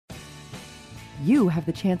you have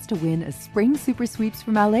the chance to win a spring super sweeps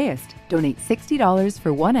from LAist. Donate $60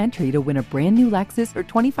 for one entry to win a brand new Lexus or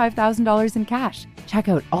 $25,000 in cash. Check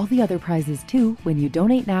out all the other prizes too when you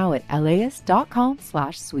donate now at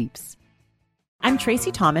LAist.com/sweeps. I'm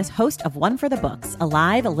Tracy Thomas, host of One for the Books, a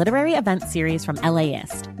live literary event series from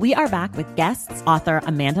LAist. We are back with guests, author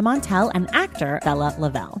Amanda Montell and actor Bella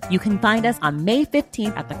Lavelle. You can find us on May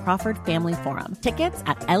 15th at the Crawford Family Forum. Tickets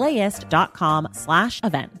at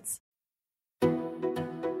LAist.com/events.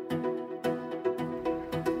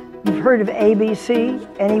 You've heard of ABC,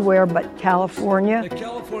 anywhere but California.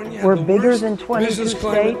 We're bigger than 22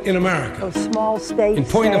 states. In America. So small states. In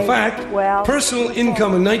point of fact, personal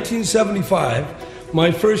income in 1975,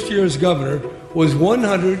 my first year as governor, was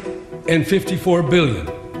 $154 billion.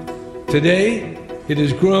 Today, it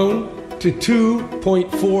has grown to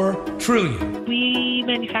 $2.4 trillion. We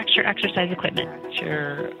manufacture exercise equipment.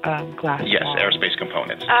 Glass. Yes, aerospace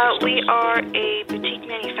components. We are a boutique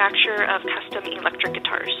manufacturer of custom electric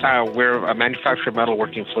guitars. We're a manufacturer of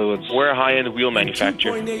metalworking fluids. We're a high-end wheel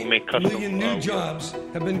manufacturer. We make custom. 2.8 million new jobs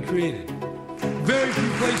have been created. Very few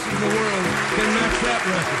places in the world can match that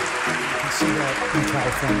record. You can see that in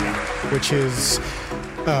California, which is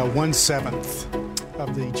 1/7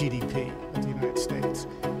 of the GDP of the United States.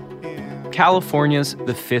 California's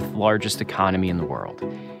the 5th largest economy in the world.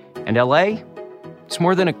 And LA? It's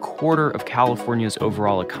more than a quarter of California's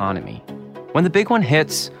overall economy. When the big one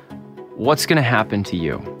hits, what's going to happen to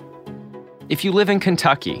you? If you live in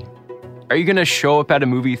Kentucky, are you going to show up at a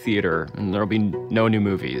movie theater and there'll be no new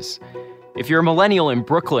movies? If you're a millennial in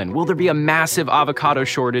Brooklyn, will there be a massive avocado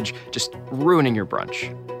shortage just ruining your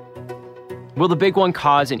brunch? Will the big one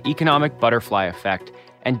cause an economic butterfly effect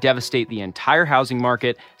and devastate the entire housing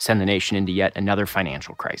market, send the nation into yet another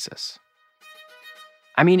financial crisis?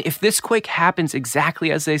 I mean, if this quake happens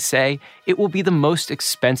exactly as they say, it will be the most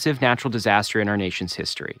expensive natural disaster in our nation's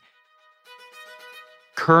history.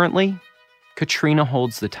 Currently, Katrina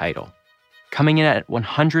holds the title, coming in at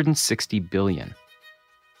 $160 billion.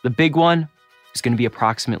 The big one is going to be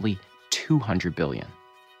approximately $200 billion.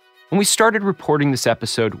 When we started reporting this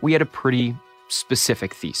episode, we had a pretty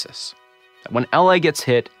specific thesis. That when LA gets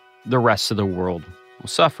hit, the rest of the world will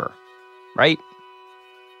suffer, right?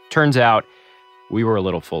 Turns out, we were a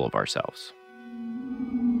little full of ourselves.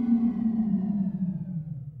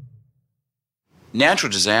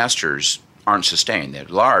 Natural disasters aren't sustained. They're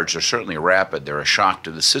large, they're certainly rapid, they're a shock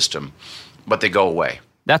to the system, but they go away.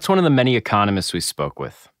 That's one of the many economists we spoke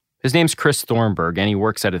with. His name's Chris Thornburg, and he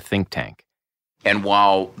works at a think tank. And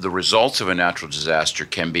while the results of a natural disaster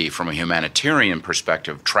can be, from a humanitarian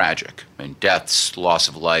perspective, tragic, I mean, deaths, loss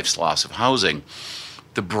of lives, loss of housing,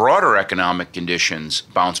 the broader economic conditions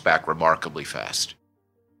bounce back remarkably fast.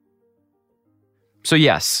 So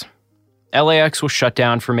yes, LAX will shut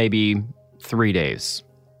down for maybe 3 days.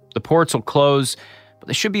 The ports will close, but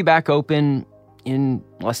they should be back open in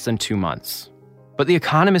less than 2 months. But the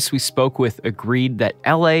economists we spoke with agreed that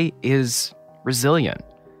LA is resilient,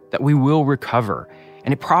 that we will recover,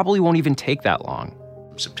 and it probably won't even take that long.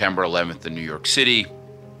 September 11th in New York City,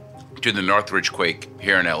 to the Northridge quake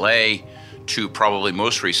here in LA, to probably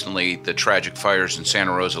most recently the tragic fires in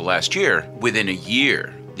Santa Rosa last year. Within a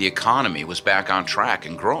year, the economy was back on track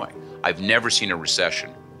and growing. I've never seen a recession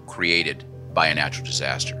created by a natural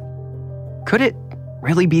disaster. Could it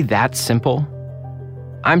really be that simple?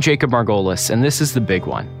 I'm Jacob Margolis, and this is The Big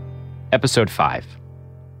One, Episode 5,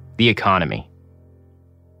 The Economy.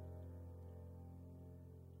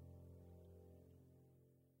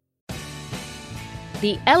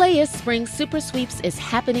 The LAist Spring Super Sweeps is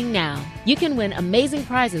happening now. You can win amazing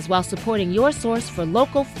prizes while supporting your source for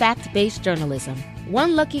local fact-based journalism.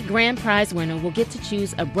 One lucky grand prize winner will get to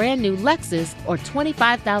choose a brand new Lexus or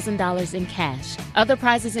 $25,000 in cash. Other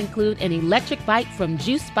prizes include an electric bike from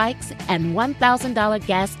Juice Bikes and $1,000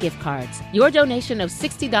 gas gift cards. Your donation of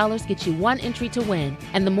 $60 gets you one entry to win,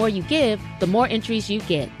 and the more you give, the more entries you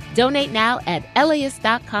get. Donate now at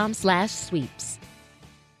LAist.com/sweeps.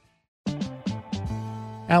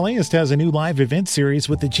 LAist has a new live event series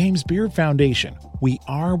with the James Beard Foundation. We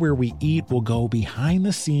Are Where We Eat will go behind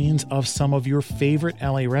the scenes of some of your favorite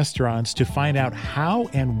LA restaurants to find out how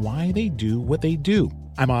and why they do what they do.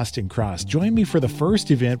 I'm Austin Cross. Join me for the first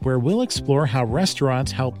event where we'll explore how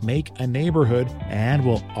restaurants help make a neighborhood, and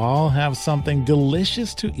we'll all have something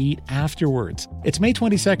delicious to eat afterwards. It's May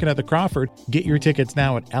 22nd at the Crawford. Get your tickets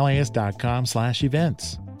now at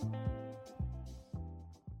LAist.com/events.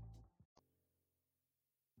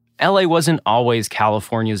 LA wasn't always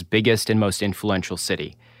California's biggest and most influential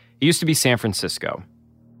city. It used to be San Francisco.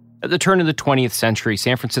 At the turn of the 20th century,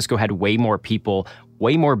 San Francisco had way more people,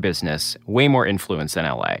 way more business, way more influence than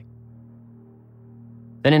LA.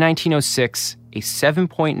 Then in 1906, a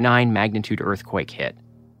 7.9 magnitude earthquake hit.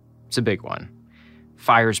 It's a big one.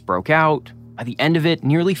 Fires broke out. By the end of it,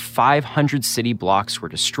 nearly 500 city blocks were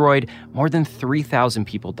destroyed. More than 3,000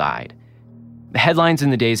 people died. The headlines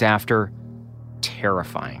in the days after,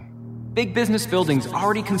 terrifying. Big business buildings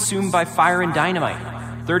already consumed by fire and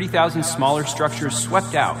dynamite. 30,000 smaller structures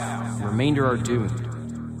swept out. The remainder are doomed.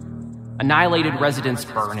 Annihilated residents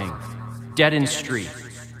burning. Dead in street.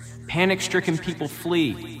 Panic-stricken people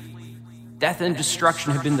flee. Death and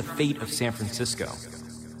destruction have been the fate of San Francisco.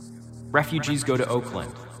 Refugees go to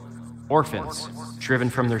Oakland. Orphans driven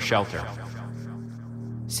from their shelter.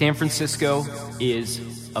 San Francisco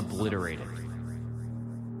is obliterated.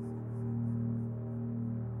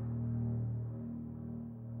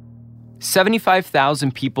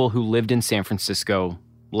 "75,000 people who lived in San Francisco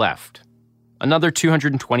left. Another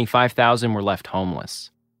 225,000 were left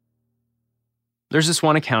homeless." There's this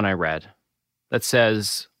one account I read that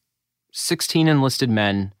says 16 enlisted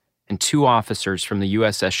men and 2 officers from the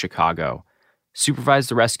USS Chicago supervised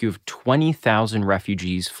the rescue of 20,000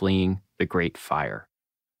 refugees fleeing the Great Fire.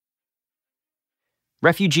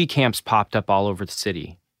 Refugee camps popped up all over the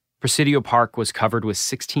city. Presidio Park was covered with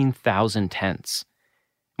 16,000 tents.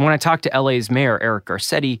 And when I talked to LA's mayor, Eric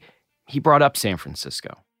Garcetti, he brought up San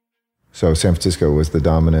Francisco. So San Francisco was the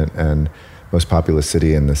dominant and most populous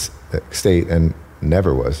city in this state and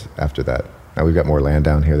never was after that. Now we've got more land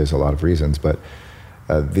down here, there's a lot of reasons, but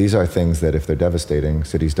these are things that if they're devastating,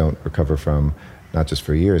 cities don't recover from, not just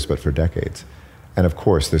for years, but for decades. And of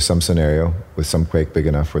course, there's some scenario with some quake big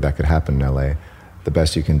enough where that could happen in LA. The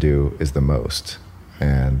best you can do is the most,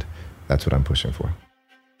 and that's what I'm pushing for.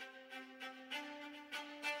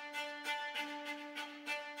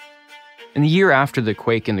 In the year after the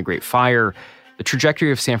quake and the Great Fire, the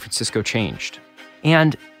trajectory of San Francisco changed.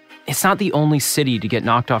 And it's not the only city to get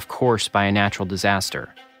knocked off course by a natural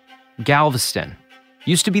disaster. Galveston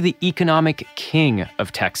used to be the economic king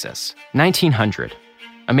of Texas. 1900,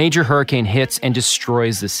 a major hurricane hits and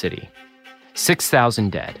destroys the city.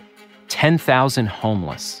 6,000 dead, 10,000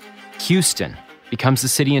 homeless. Houston becomes the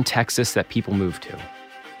city in Texas that people move to.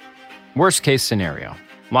 Worst case scenario,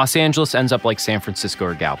 Los Angeles ends up like San Francisco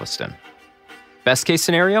or Galveston. Best case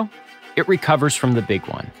scenario, it recovers from the big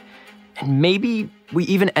one. And maybe we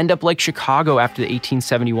even end up like Chicago after the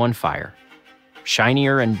 1871 fire.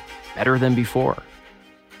 Shinier and better than before.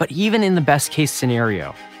 But even in the best case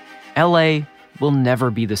scenario, LA will never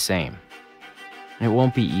be the same. And it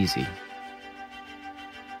won't be easy.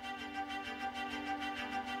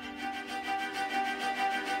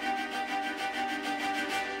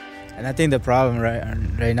 And I think the problem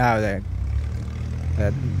right now that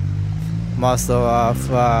most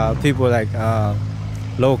of people like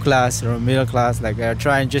low class or middle class, like they're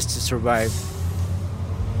trying just to survive.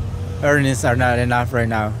 Earnings are not enough right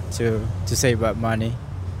now to save up money.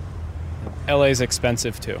 LA is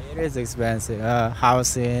expensive too. It is expensive.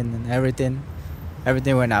 Housing and everything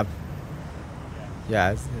went up.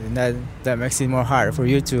 Yeah, and that makes it more hard for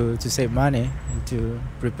you to save money and to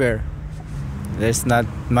prepare. There's not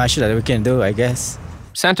much that we can do, I guess.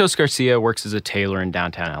 Santos Garcia works as a tailor in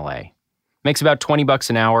downtown LA. Makes about $20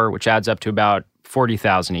 an hour, which adds up to about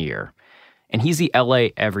 $40,000 a year. And he's the LA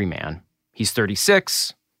everyman. He's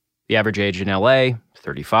 36. The average age in LA,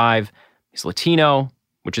 35. He's Latino,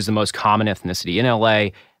 which is the most common ethnicity in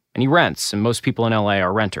LA. And he rents, and most people in LA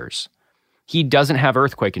are renters. He doesn't have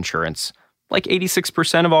earthquake insurance, like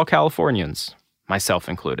 86% of all Californians, myself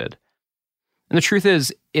included. And the truth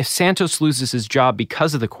is, if Santos loses his job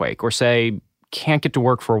because of the quake, or say, can't get to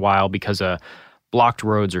work for a while because of blocked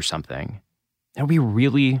roads or something, it'll be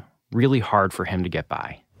really, really hard for him to get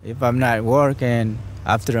by. If I'm not working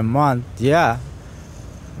after a month, yeah,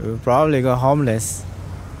 we'll probably go homeless.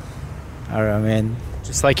 Or, I mean...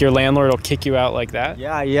 Just like your landlord will kick you out like that?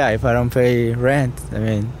 Yeah, if I don't pay rent, I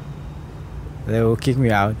mean, they will kick me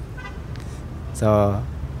out. So,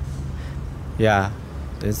 yeah,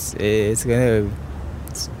 it's gonna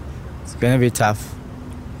be tough,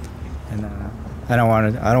 and I don't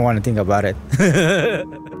want to think about it.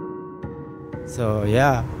 So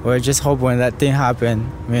yeah, we're just hoping when that thing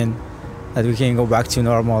happens, I mean, that we can go back to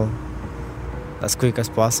normal as quick as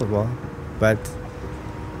possible. But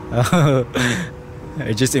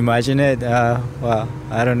just imagine it. Well,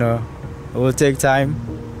 I don't know. It will take time.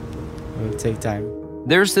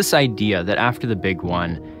 There's this idea that after the big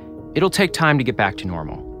one, it'll take time to get back to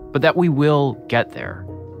normal, but that we will get there.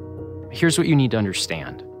 Here's what you need to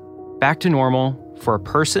understand. Back to normal for a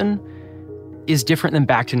person is different than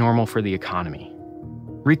back to normal for the economy.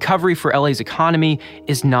 Recovery for LA's economy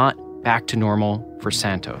is not back to normal for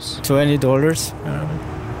Santos. $20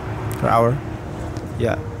 per hour.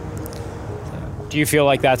 Yeah. Do you feel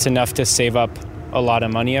like that's enough to save up a lot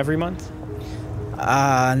of money every month?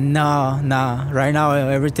 No. Right now,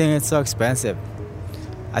 everything is so expensive.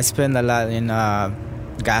 I spend a lot in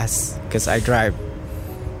gas because I drive.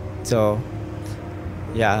 So,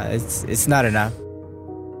 yeah, it's not enough.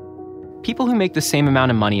 People who make the same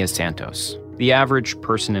amount of money as Santos, the average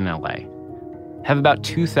person in LA, have about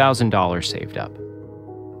 $2,000 saved up.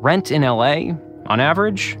 Rent in LA, on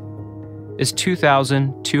average, is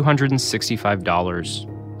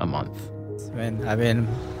 $2,265 a month. When I've been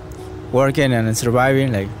working and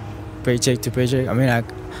surviving, like paycheck to paycheck, I mean, I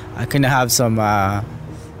can have some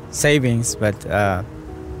savings, but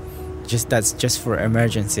that's just for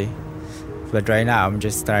emergency. But right now, I'm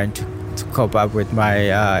just trying to cope up with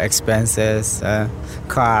my expenses,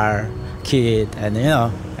 car, kid, and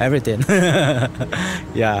everything.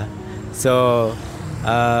 Yeah. So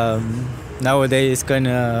nowadays it's kind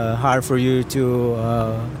of hard for you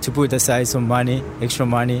to put aside some money, extra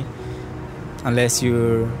money, unless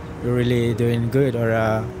you're really doing good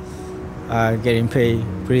or getting paid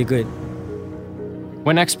pretty good.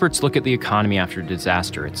 When experts look at the economy after a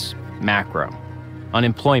disaster, it's macro.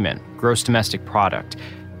 Unemployment, gross domestic product.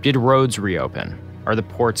 Did roads reopen? Are the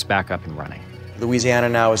ports back up and running? Louisiana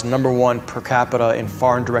now is number one per capita in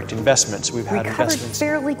foreign direct investments. We've had recovered investments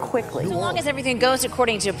fairly quickly. As long as everything goes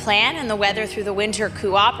according to plan and the weather through the winter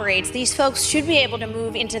cooperates, these folks should be able to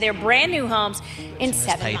move into their brand new homes in 7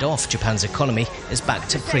 months. Paid off. Japan's economy is back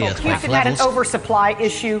to pre-earthquake Houston levels. had an oversupply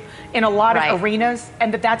issue in a lot of arenas,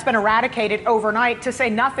 and that's been eradicated overnight, to say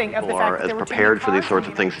nothing of the fact that as there were prepared for these sorts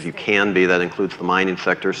of things as you can be. That includes the mining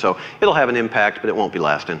sector. So it'll have an impact, but it won't be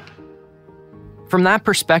lasting. From that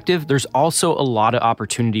perspective, there's also a lot of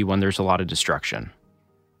opportunity when there's a lot of destruction.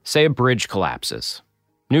 Say a bridge collapses.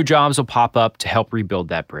 New jobs will pop up to help rebuild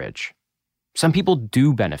that bridge. Some people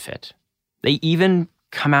do benefit. They even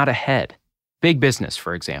come out ahead. Big business,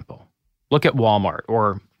 for example. Look at Walmart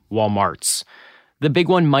or Walmarts. The big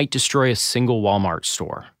one might destroy a single Walmart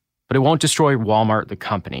store, but it won't destroy Walmart, the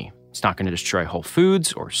company. It's not going to destroy Whole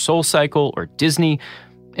Foods or SoulCycle or Disney,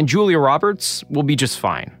 and Julia Roberts will be just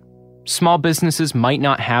fine. Small businesses might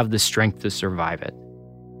not have the strength to survive it.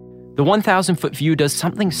 The 1,000-foot view does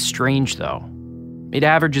something strange, though. It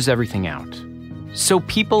averages everything out. So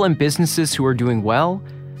people and businesses who are doing well,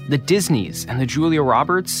 the Disneys and the Julia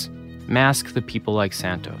Roberts, mask the people like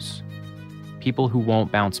Santos. People who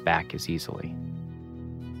won't bounce back as easily.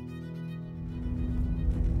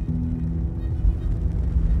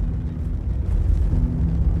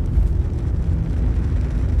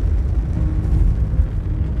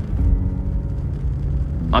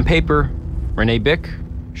 On paper, Renee Bick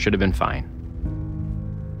should have been fine.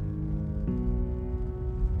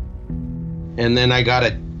 And then I got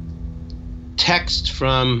a text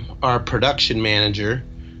from our production manager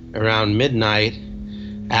around midnight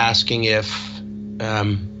asking if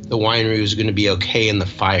the winery was going to be okay in the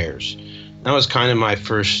fires. That was kind of my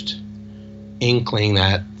first inkling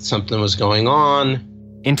that something was going on.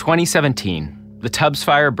 In 2017, the Tubbs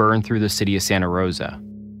fire burned through the city of Santa Rosa.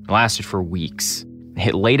 It lasted for weeks. It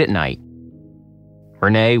hit late at night.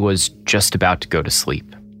 Renee was just about to go to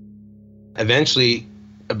sleep. Eventually,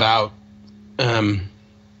 about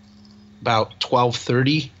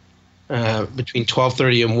 12:30, between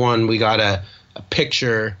 12:30 and 1, we got a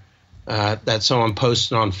picture that someone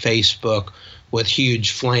posted on Facebook with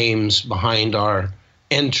huge flames behind our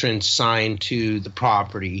entrance sign to the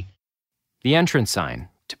property. The entrance sign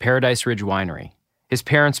to Paradise Ridge Winery. His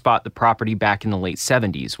parents bought the property back in the late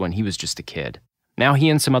 70s when he was just a kid. Now he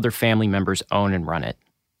and some other family members own and run it.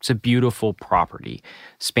 It's a beautiful property,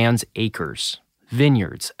 spans acres,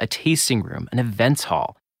 vineyards, a tasting room, an events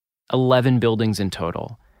hall, 11 buildings in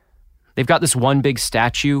total. They've got this one big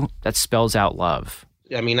statue that spells out love.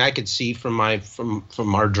 I mean, I could see from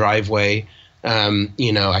our driveway,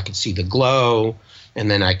 I could see the glow,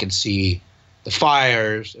 and then I could see the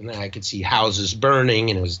fires, and then I could see houses burning,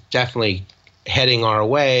 and it was definitely heading our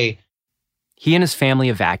way. He and his family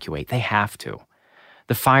evacuate. They have to.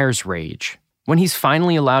 The fires rage. When he's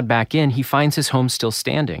finally allowed back in, he finds his home still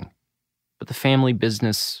standing. But the family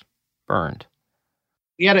business burned.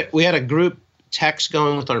 We had a group text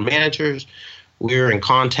going with our managers. We were in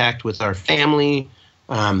contact with our family.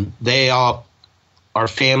 Our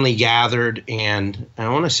family gathered, and I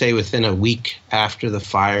want to say within a week after the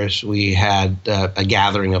fires, we had a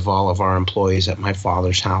gathering of all of our employees at my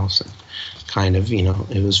father's house. And kind of,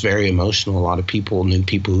 it was very emotional. A lot of people knew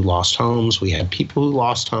people who lost homes. We had people who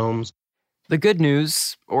lost homes. The good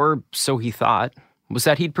news, or so he thought, was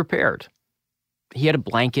that he'd prepared. He had a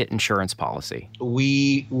blanket insurance policy.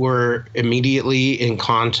 We were immediately in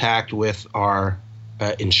contact with our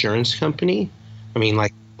insurance company. I mean,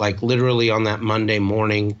 like literally on that Monday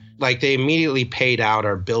morning, like they immediately paid out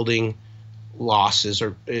our building losses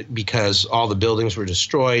because all the buildings were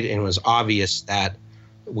destroyed, and it was obvious that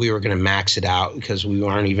we were going to max it out because we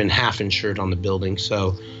weren't even half insured on the building.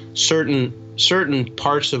 So certain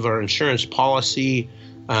parts of our insurance policy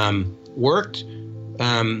worked,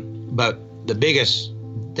 but the biggest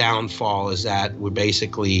downfall is that we're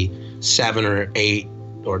basically $7 or $8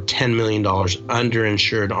 or $10 million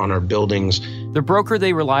underinsured on our buildings. The broker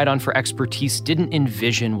they relied on for expertise didn't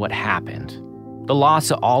envision what happened. The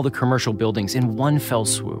loss of all the commercial buildings in one fell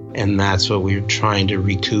swoop. And that's what we're trying to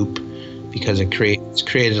recoup, because it's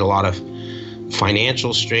created a lot of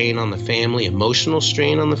financial strain on the family, emotional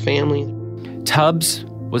strain on the family. Tubbs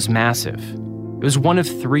was massive. It was one of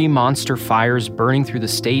 3 monster fires burning through the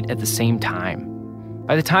state at the same time.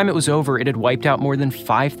 By the time it was over, it had wiped out more than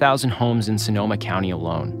 5,000 homes in Sonoma County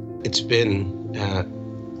alone. It's been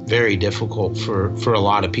very difficult for a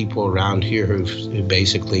lot of people around here who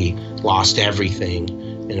basically lost everything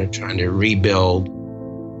and are trying to rebuild.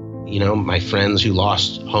 You know, my friends who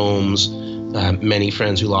lost homes, many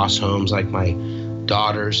friends who lost homes, like my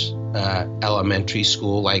daughter's elementary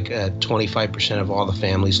school, like 25% of all the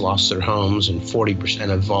families lost their homes, and 40%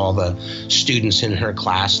 of all the students in her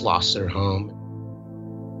class lost their home.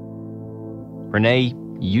 Rene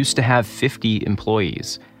used to have 50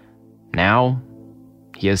 employees. Now,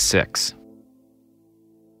 he has 6.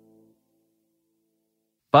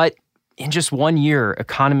 But in just 1 year,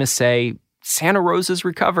 economists say Santa Rosa's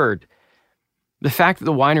recovered. The fact that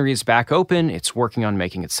the winery is back open, it's working on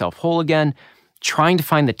making itself whole again, trying to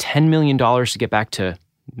find the $10 million to get back to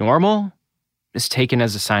normal, is taken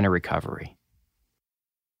as a sign of recovery.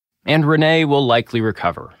 And Rene will likely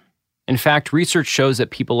recover. In fact, research shows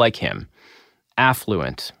that people like him,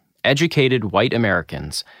 affluent, educated white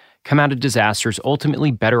Americans, come out of disasters ultimately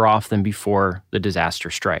better off than before the disaster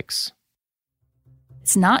strikes.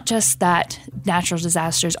 It's not just that natural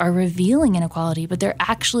disasters are revealing inequality, but they're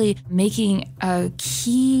actually making a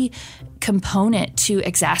key component to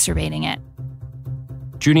exacerbating it.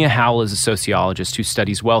 Junia Howell is a sociologist who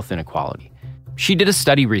studies wealth inequality. She did a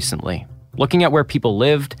study recently, looking at where people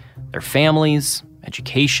lived, their families,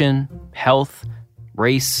 education, health,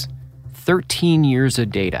 race, 13 years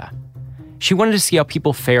of data. She wanted to see how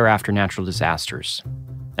people fare after natural disasters.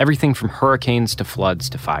 Everything from hurricanes to floods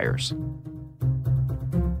to fires.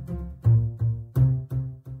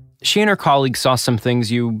 She and her colleagues saw some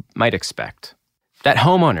things you might expect. That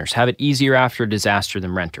homeowners have it easier after a disaster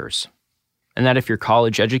than renters. And that if you're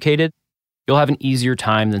college educated, you'll have an easier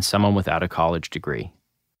time than someone without a college degree.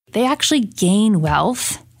 They actually gain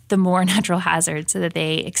wealth the more natural hazards that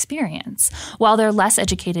they experience, while their less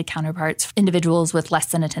educated counterparts, individuals with less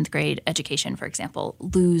than a 10th grade education, for example,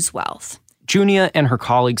 lose wealth. Junia and her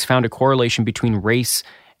colleagues found a correlation between race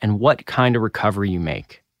and what kind of recovery you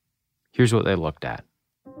make. Here's what they looked at.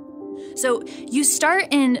 So you start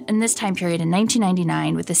in this time period in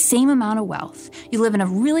 1999 with the same amount of wealth. You live in a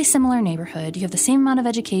really similar neighborhood. You have the same amount of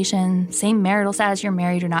education, same marital status, you're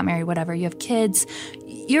married or not married, whatever. You have kids.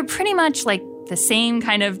 You're pretty much like the same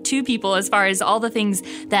kind of two people as far as all the things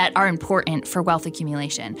that are important for wealth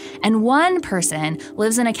accumulation. And one person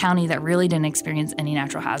lives in a county that really didn't experience any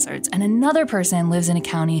natural hazards, and another person lives in a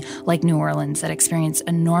county like New Orleans that experienced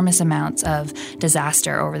enormous amounts of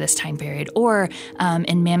disaster over this time period, or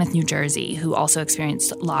in Mammoth, New Jersey, who also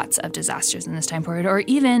experienced lots of disasters in this time period, or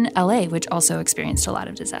even LA, which also experienced a lot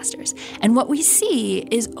of disasters. And what we see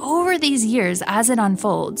is over these years, as it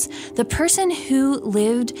unfolds, the person who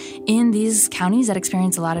lived in these counties that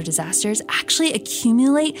experience a lot of disasters actually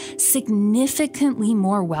accumulate significantly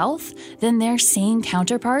more wealth than their same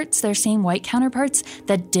counterparts, their same white counterparts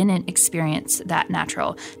that didn't experience that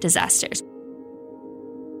natural disasters.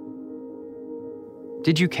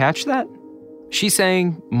 Did you catch that? She's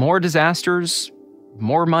saying more disasters,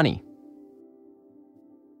 more money.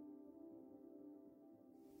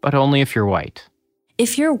 But only if you're white.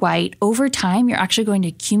 If you're white, over time, you're actually going to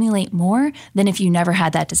accumulate more than if you never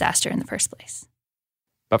had that disaster in the first place.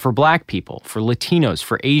 But for Black people, for Latinos,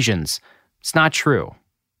 for Asians, it's not true.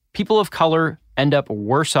 People of color end up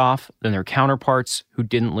worse off than their counterparts who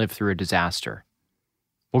didn't live through a disaster.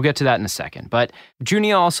 We'll get to that in a second. But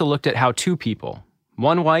Junia also looked at how two people,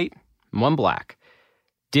 one white and one Black,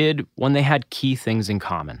 did when they had key things in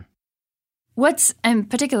common. And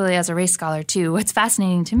particularly as a race scholar too, what's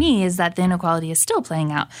fascinating to me is that the inequality is still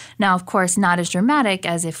playing out. Now, of course, not as dramatic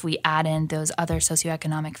as if we add in those other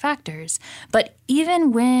socioeconomic factors. But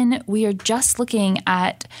even when we are just looking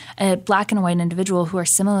at a Black and white individual who are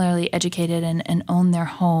similarly educated and own their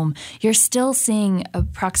home, you're still seeing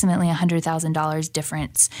approximately $100,000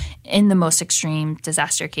 difference in the most extreme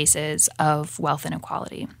disaster cases of wealth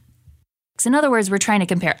inequality. In other words, we're trying to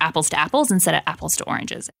compare apples to apples instead of apples to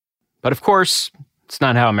oranges. But of course, it's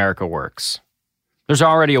not how America works. There's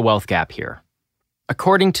already a wealth gap here.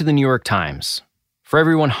 According to the New York Times, for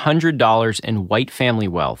every $100 in white family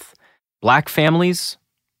wealth, Black families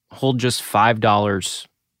hold just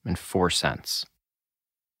 $5.04.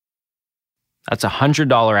 That's a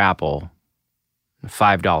 $100 apple and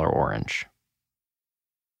 $5 orange.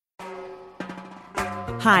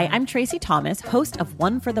 Hi, I'm Tracy Thomas, host of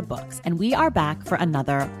One for the Books, and we are back for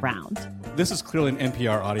another round. This is clearly an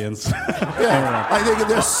NPR audience. Yeah, I think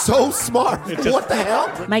they're so smart. What the hell?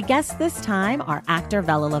 My guests this time are actor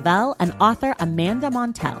Vella Lavelle and author Amanda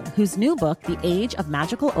Montell, whose new book, The Age of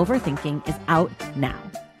Magical Overthinking, is out now.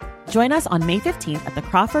 Join us on May 15th at the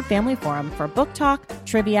Crawford Family Forum for book talk,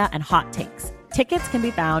 trivia, and hot takes. Tickets can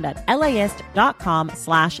be found at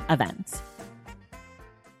laist.com/events.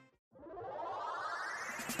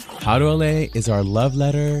 How to LA is our love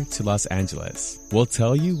letter to Los Angeles. We'll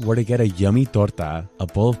tell you where to get a yummy torta, a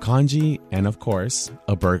bowl of congee, and of course,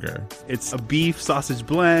 a burger. It's a beef sausage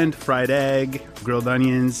blend, fried egg, grilled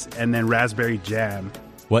onions, and then raspberry jam.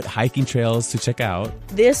 What hiking trails to check out.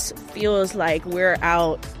 This feels like we're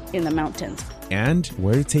out in the mountains. And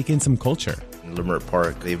where to take in some culture. Leimert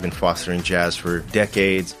Park, they've been fostering jazz for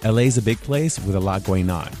decades. LA's a big place with a lot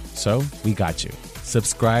going on, so we got you.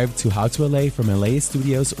 Subscribe to How to LA from LA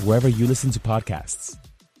Studios wherever you listen to podcasts.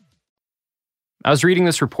 I was reading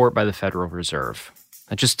this report by the Federal Reserve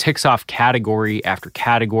that just ticks off category after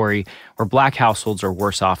category where Black households are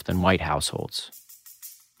worse off than white households.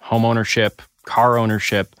 Home ownership, car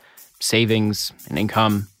ownership, savings, and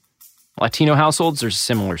income. Latino households, there's a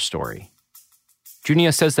similar story.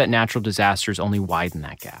 Junia says that natural disasters only widen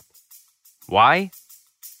that gap. Why?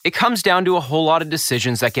 It comes down to a whole lot of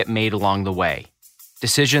decisions that get made along the way.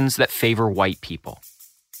 Decisions that favor white people.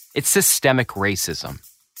 It's systemic racism.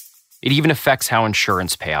 It even affects how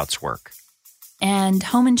insurance payouts work. And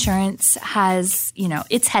home insurance has,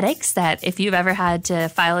 its headaches that if you've ever had to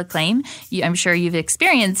file a claim, I'm sure you've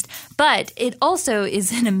experienced. But it also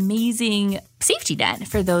is an amazing safety net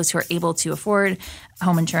for those who are able to afford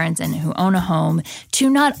home insurance and who own a home to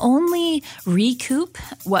not only recoup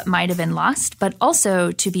what might have been lost, but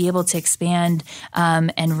also to be able to expand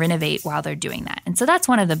and renovate while they're doing that. And so that's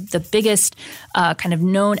one of the biggest kind of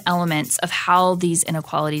known elements of how these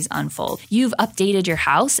inequalities unfold. You've updated your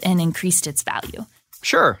house and increased its value.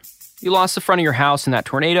 Sure, you lost the front of your house in that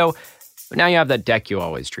tornado, but now you have that deck you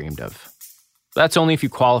always dreamed of. That's only if you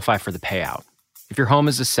qualify for the payout, if your home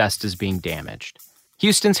is assessed as being damaged.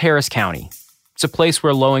 Houston's Harris County. It's a place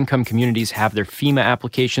where low-income communities have their FEMA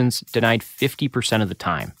applications denied 50% of the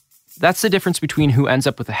time. That's the difference between who ends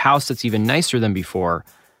up with a house that's even nicer than before,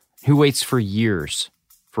 and who waits for years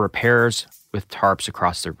for repairs with tarps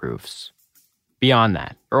across their roofs. Beyond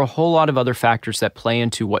that, there are a whole lot of other factors that play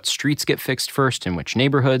into what streets get fixed first in which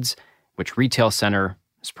neighborhoods, which retail center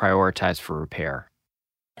is prioritized for repair.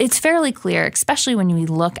 It's fairly clear, especially when we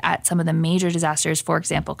look at some of the major disasters, for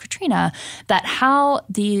example, Katrina, that how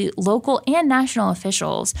the local and national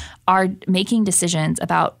officials are making decisions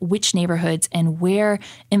about which neighborhoods and where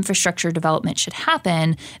infrastructure development should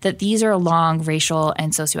happen, that these are along racial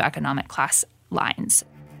and socioeconomic class lines.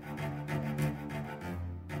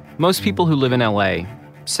 Most people who live in LA,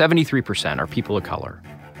 73% are people of color.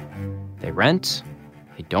 They rent,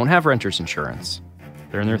 they don't have renter's insurance,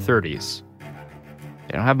 they're in their 30s.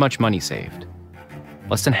 They don't have much money saved.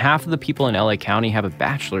 Less than half of the people in LA County have a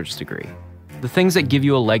bachelor's degree. The things that give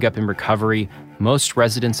you a leg up in recovery, most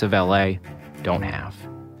residents of LA don't have.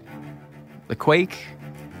 The quake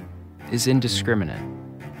is indiscriminate,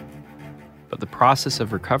 but the process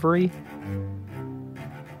of recovery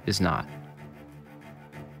is not.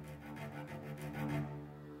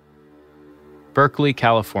 Berkeley,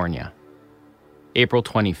 California, April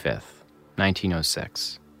 25th,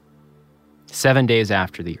 1906. 7 days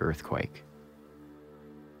after the earthquake.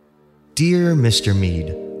 Dear Mr.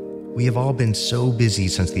 Mead, we have all been so busy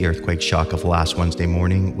since the earthquake shock of last Wednesday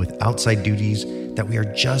morning with outside duties that we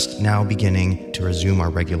are just now beginning to resume our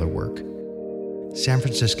regular work. San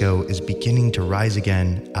Francisco is beginning to rise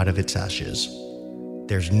again out of its ashes.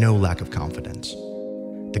 There's no lack of confidence.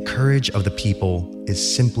 The courage of the people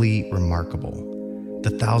is simply remarkable. The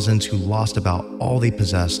thousands who lost about all they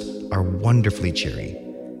possessed are wonderfully cheery,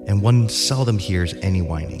 and one seldom hears any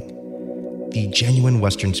whining. The genuine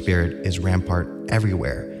Western spirit is rampart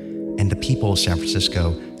everywhere, and the people of San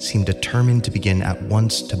Francisco seem determined to begin at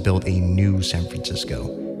once to build a new San Francisco,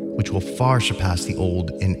 which will far surpass the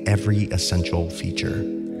old in every essential feature.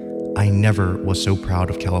 I never was so proud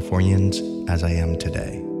of Californians as I am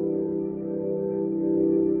today.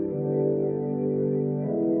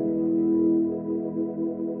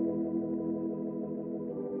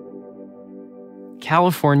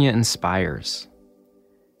 California inspires.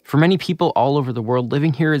 For many people all over the world,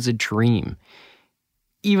 living here is a dream,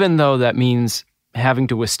 even though that means having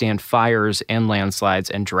to withstand fires and landslides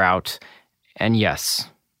and drought, and yes,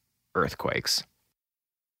 earthquakes.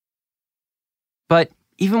 But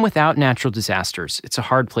even without natural disasters, it's a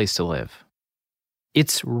hard place to live.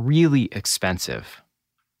 It's really expensive.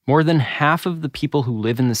 More than half of the people who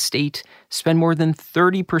live in the state spend more than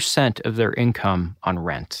 30% of their income on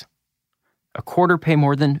rent. A quarter pay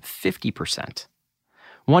more than 50%.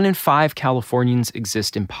 1 in 5 Californians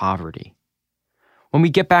exist in poverty. When we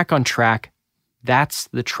get back on track, that's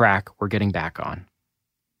the track we're getting back on.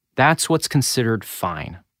 That's what's considered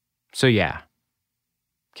fine. So yeah,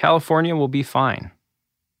 California will be fine.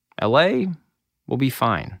 LA will be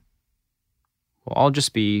fine. We'll all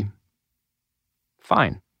just be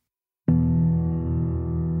fine.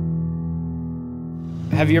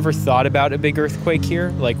 Have you ever thought about a big earthquake here?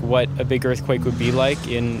 Like what a big earthquake would be like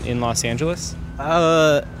in Los Angeles?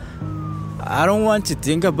 I don't want to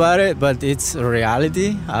think about it, but it's a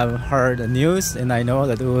reality. I've heard the news and I know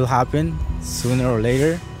that it will happen sooner or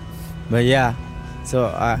later. But yeah, so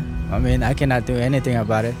I cannot do anything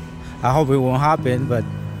about it. I hope it won't happen, but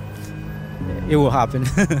it will happen.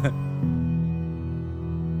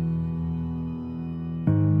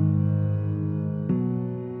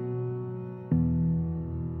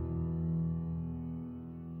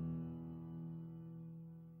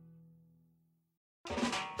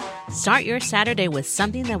 Start your Saturday with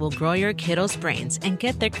something that will grow your kiddos' brains and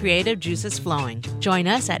get their creative juices flowing. Join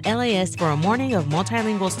us at LAist for a morning of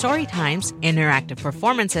multilingual story times, interactive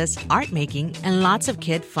performances, art making, and lots of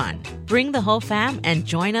kid fun. Bring the whole fam and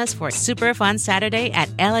join us for a super fun Saturday at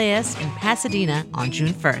LAist in Pasadena on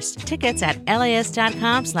June 1st. Tickets at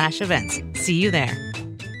laist.com/events. See you there.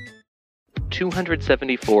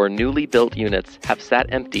 274 newly built units have sat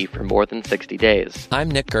empty for more than 60 days. I'm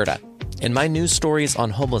Nick Gerda. In my news stories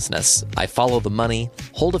on homelessness, I follow the money,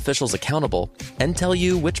 hold officials accountable, and tell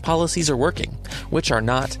you which policies are working, which are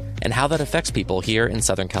not, and how that affects people here in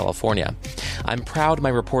Southern California. I'm proud my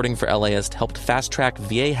reporting for LAist helped fast-track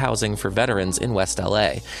VA housing for veterans in West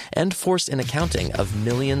LA and forced an accounting of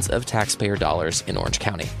millions of taxpayer dollars in Orange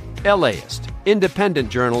County. LAist.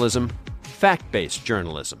 Independent journalism. Fact-based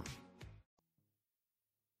journalism.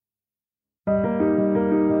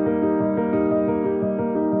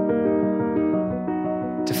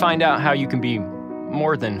 To find out how you can be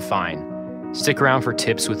more than fine, stick around for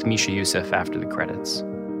tips with Misha Youssef after the credits.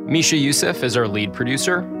 Misha Youssef is our lead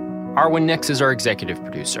producer. Arwen Nix is our executive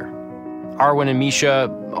producer. Arwen and Misha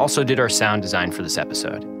also did our sound design for this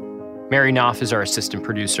episode. Mary Knopf is our assistant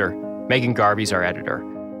producer. Megan Garvey's our editor.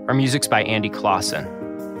 Our music's by Andy Clausen.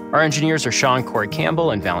 Our engineers are Sean Corey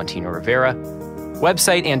Campbell and Valentino Rivera.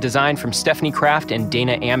 Website and design from Stephanie Kraft and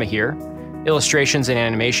Dana Amahir. Illustrations and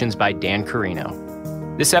animations by Dan Carino.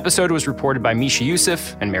 This episode was reported by Misha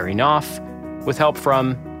Youssef and Mary Knopf, with help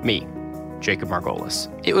from me, Jacob Margolis.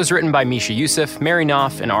 It was written by Misha Youssef, Mary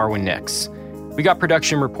Knopf, and Arwen Nix. We got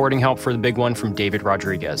production reporting help for the big one from David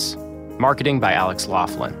Rodriguez. Marketing by Alex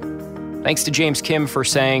Laughlin. Thanks to James Kim for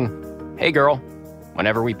saying, "Hey girl,"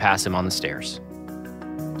 whenever we pass him on the stairs.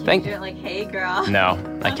 Can you do it like, "Hey girl"? No,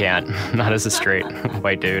 I can't. Not as a straight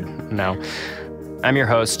white dude, no. I'm your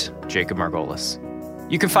host, Jacob Margolis.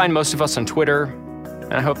 You can find most of us on Twitter,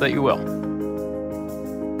 and I hope that you will.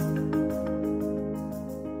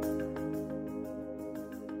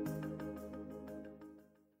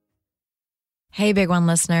 Hey, Big One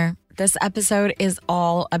listener. This episode is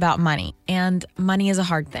all about money, and money is a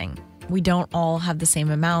hard thing. We don't all have the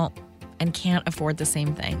same amount and can't afford the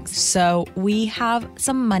same things. So we have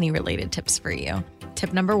some money-related tips for you.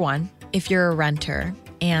 Tip number 1, if you're a renter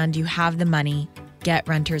and you have the money, get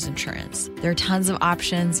renter's insurance. There are tons of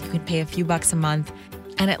options. You can pay a few bucks a month,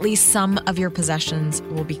 and at least some of your possessions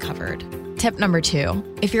will be covered. Tip number 2,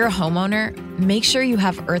 if you're a homeowner, make sure you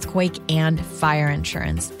have earthquake and fire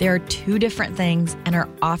insurance. They are 2 different things and are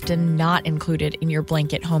often not included in your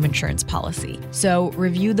blanket home insurance policy. So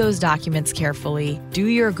review those documents carefully, do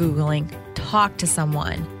your Googling, talk to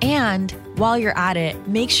someone, and while you're at it,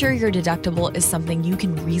 make sure your deductible is something you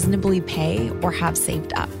can reasonably pay or have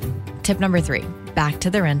saved up. Tip number 3, back to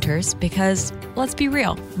the renters because, let's be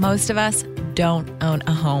real, most of us don't own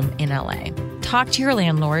a home in LA. Talk to your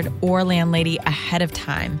landlord or landlady ahead of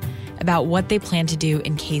time about what they plan to do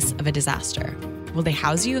in case of a disaster. Will they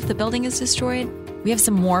house you if the building is destroyed? We have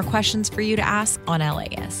some more questions for you to ask on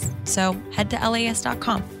LAist. So head to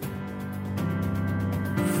LAist.com.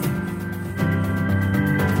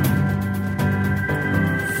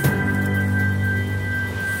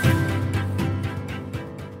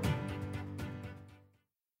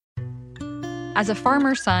 As a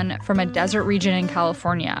farmer's son from a desert region in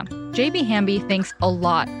California, J.B. Hamby thinks a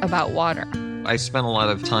lot about water. I spent a lot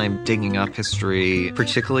of time digging up history,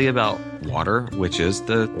 particularly about water, which is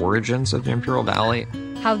the origins of the Imperial Valley.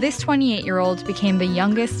 How this 28-year-old became the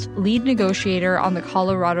youngest lead negotiator on the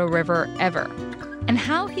Colorado River ever. And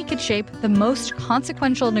how he could shape the most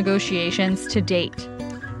consequential negotiations to date.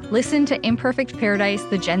 Listen to Imperfect Paradise,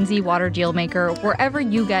 the Gen Z Water Dealmaker, wherever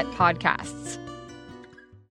you get podcasts.